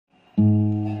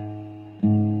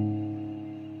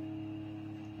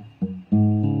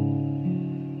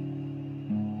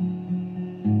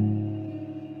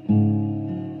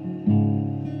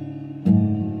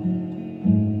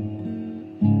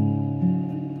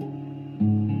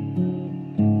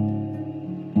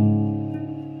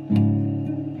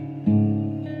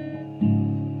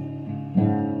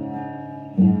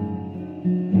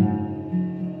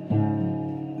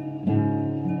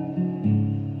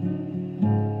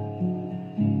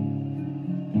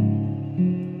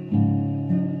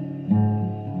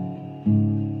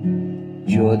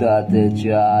জোড়াতে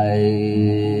চাইনি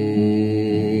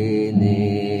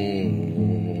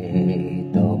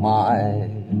তোমায়,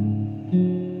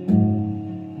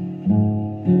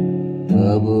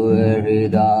 তবু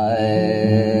হৃদয়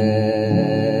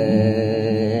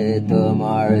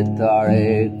তোমার তরে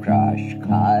ক্রাশ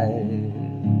খায়।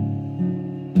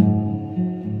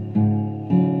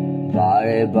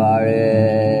 বারে বারে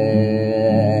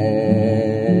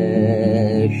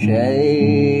সেই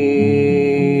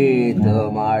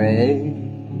তোমারে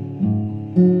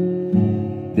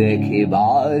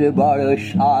দেখিবার বড়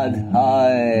সাধ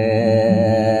হয়।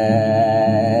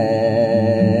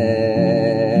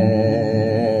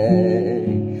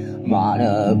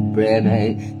 মানব প্রেমে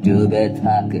ডুবে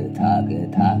থাকে থাকে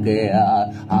থাকে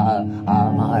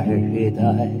আমার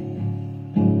হৃদয়।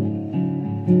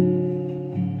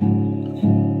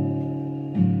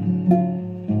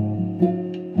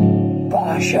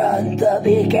 বসন্ত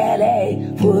বিকেলে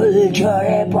ফুল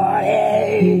ঝরে পড়ে,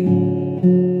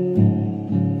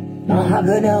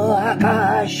 নগ্ন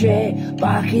আকাশে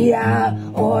পাখিরা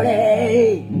ওড়ে।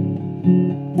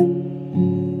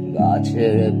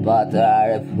 গাছের পাতার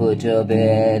ফুটবে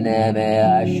নেমে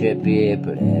আসে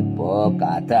পিঁপড়ে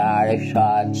পোকা, তার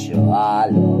স্বচ্ছ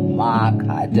আলো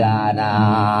মাখা ডানা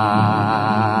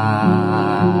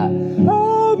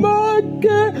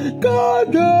আমাকে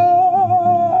কাঁদে।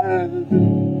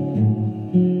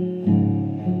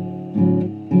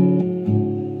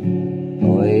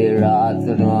 ওই রাত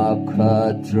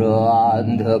নক্ষত্র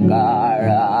অন্ধকার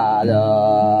আলো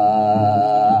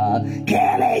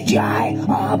খেলে যায়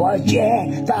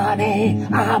অবচেতনে,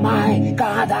 আমায়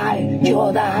কাঁদায়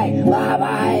চোদায়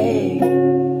বাবায়।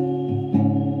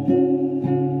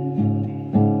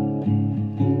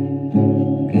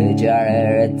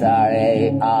 গিটারের তারে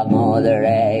আঙুল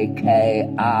রেখে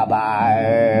আবার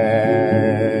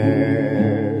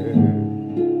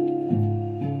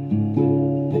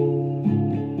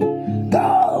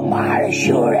তোমার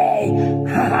সুরে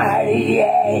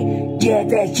হারিয়ে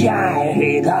যেতে চায়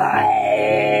হৃদয়।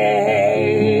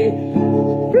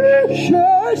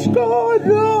 বিশ্বাস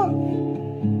করো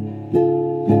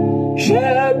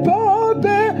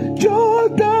সেভাবে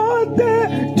চোদাতে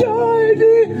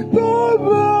চাইনি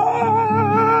তোমায়।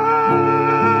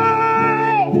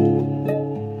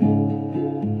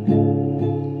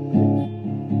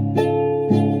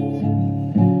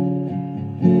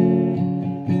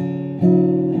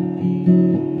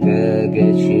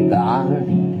 গেছি গান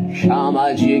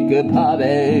সামাজিক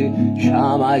ভাবে,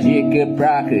 সামাজিক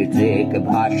প্রাকৃতিক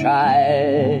ভাষায়।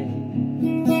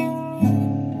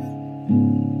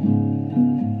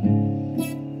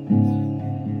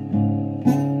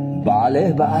 বালে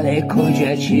বালে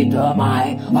খুঁজেছি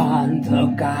তোমায়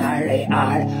অন্ধকারে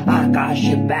আর আকাশ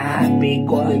ব্যাপী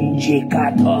গঞ্জিকা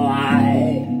ধোঁয়ায়।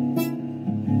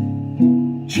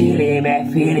 ছিলিমে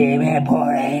ফিলিমে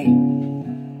ভরে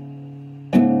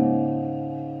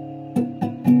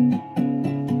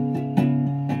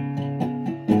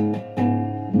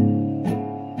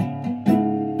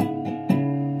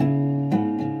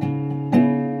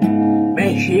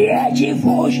মিশিয়েছি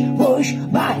ফুসফুস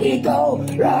বাহিত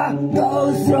রক্ত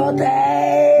স্রোতে।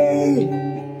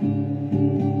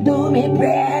 তুমি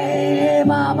প্রেম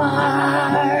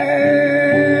আমার,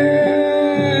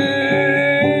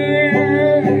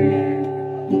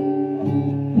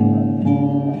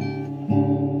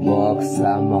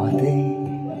 মক্সামতে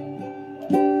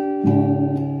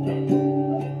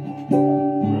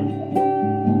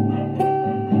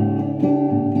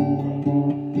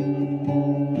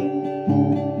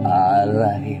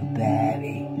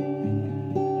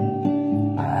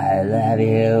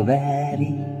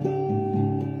baby,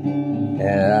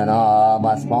 and all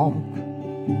my smoke,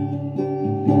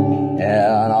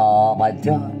 and all my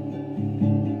joy,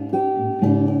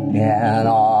 and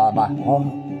all my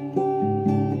hope,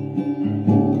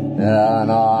 and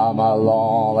all my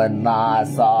lonely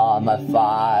nights on my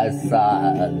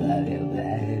fireside. I love you,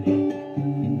 baby.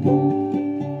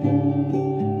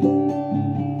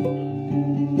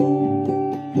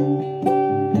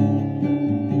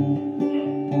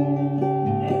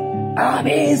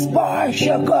 আমি স্পর্শ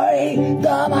করি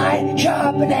তোমায়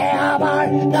স্বপ্নে আমার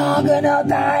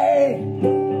নগ্নতায়।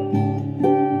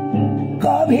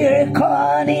 গভীর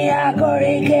খনিয়া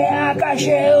করিকে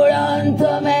আকাশে উড়ন্ত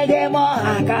মেঘে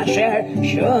মহাকাশের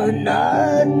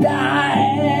শূন্যতায়।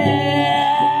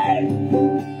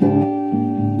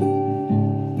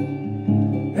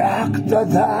 রক্ত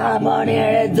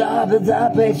ধামনের দপ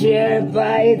দপে চের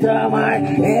পাই তোমার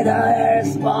হৃদয়ের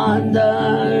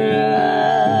স্পন্দন।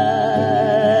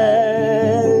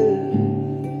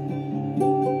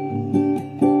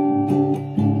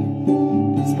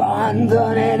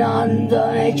 স্পন্দনে নন্দন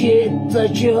চিত্ত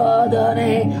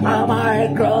চোদনে আমার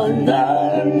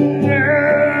ক্রন্দন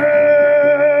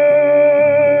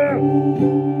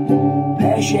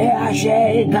ভেসে আসে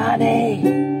গানে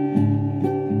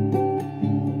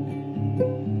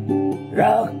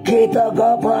রক্ষিত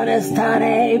গোপন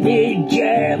স্থানে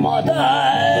বীর্যের মতো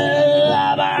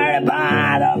আমার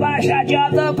ভালোবাসা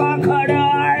যত কখনো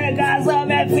আর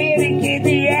গাছবে ফিরকি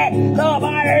দিয়ে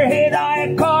তোমার হৃদয়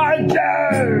করছে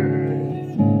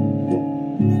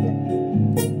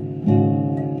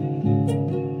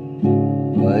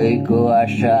ওই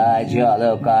কুয়াশা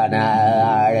জলকানা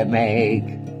আর মেঘ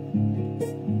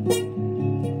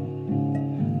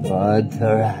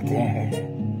মধ্যরাতের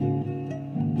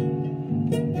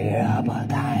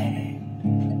নিরাপত্তায়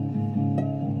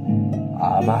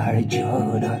আমার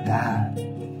যৌনতা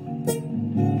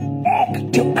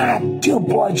একটু আধটু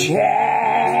বোঝে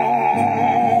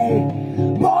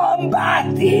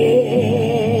মোমবাতি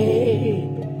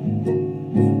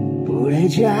পুড়ে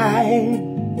যায়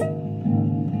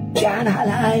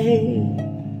জানালায়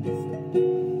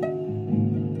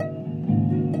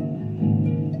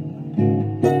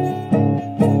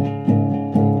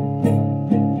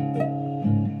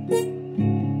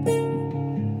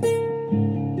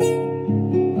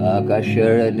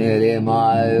আকাশের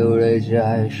নীলিমায় উড়ে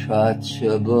যায় স্বচ্ছ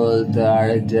বলতার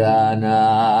ডানা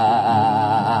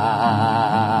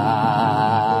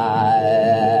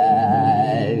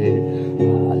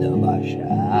ভালোবাসা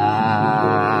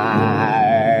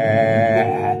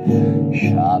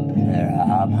স্বপ্নের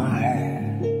আমার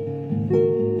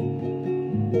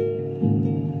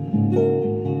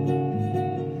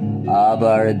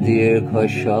আবার দীর্ঘ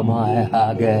সময়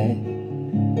আগে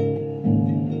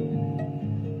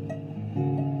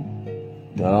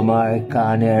তোমার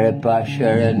কানের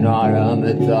পাশের নরম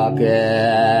ত্বকে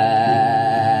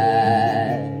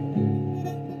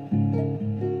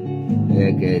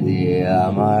এঁকে দিয়ে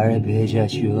আমার ভেজা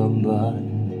চুম্বন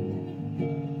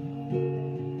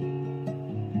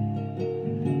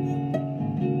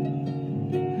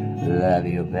Love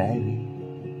you baby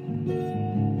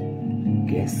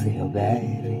Kiss you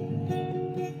baby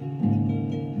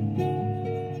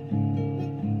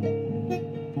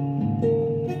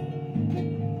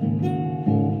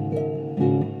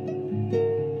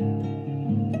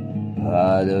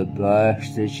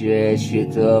ভালোবাসতে চেয়েছি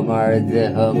তোমার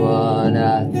দেহ মন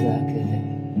আত্মাকে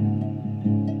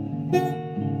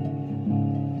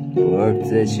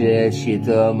পড়তে চেয়েছি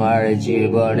তোমার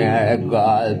জীবনের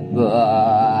গল্প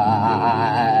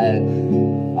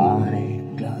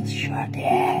অনেক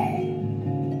উৎসটে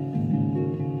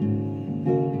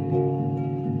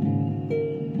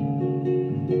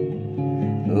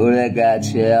উড়ে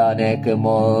গেছে অনেক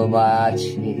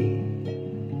মৌমাছি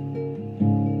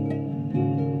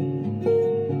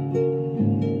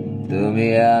তুমি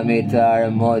আমি তার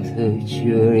মধু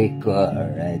চুরি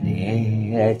করে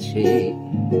নিয়েছি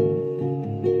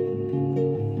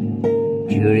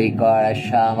চুরি করা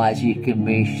সামাজিক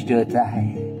মিষ্টতায়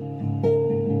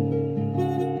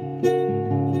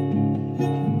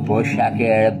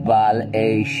পোশাকের বাল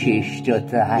এই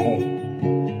শিষ্টতায়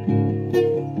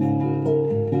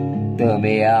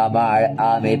তুমি আমার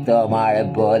আমি তোমার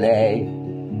বলে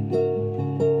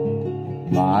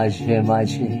মাঝে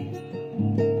মাঝে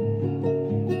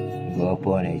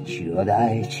গোপনে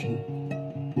চোদাইছি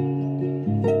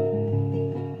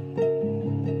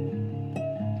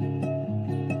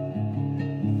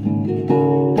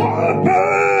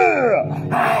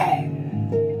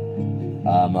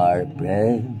আমার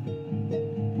প্রেম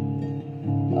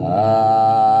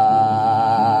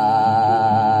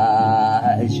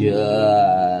আজ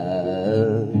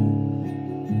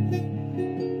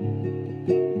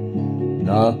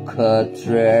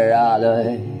নক্ষত্রের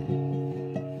আলোয়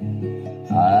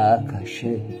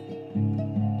আকাশে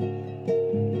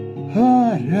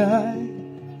হারায়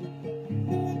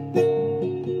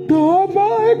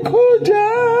তোমায় খুঁজে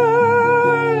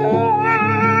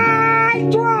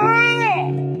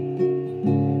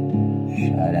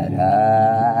সারা রাত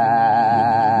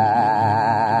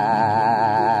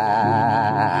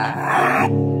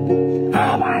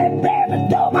আমার প্রেম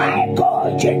তোমায়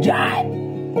খুঁজে যায়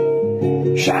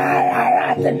সারা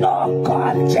রাত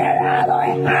নক্ষত্রের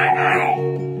আলোয় হারায়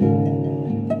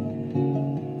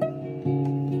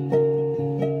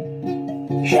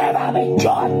সেভাবে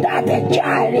চটাতে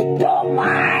চাইনি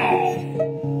তোমায়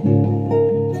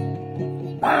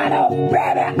মানব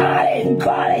প্রেমে আলিঙ্গন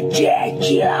করে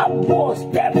চেয়েছিলাম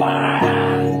বুঝতে পারা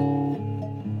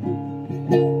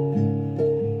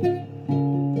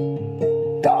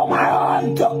তোমার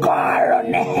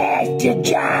অন্ধকারে হেঁটে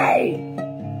যাই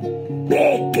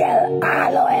বিকেল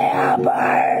আলোয়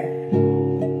আবার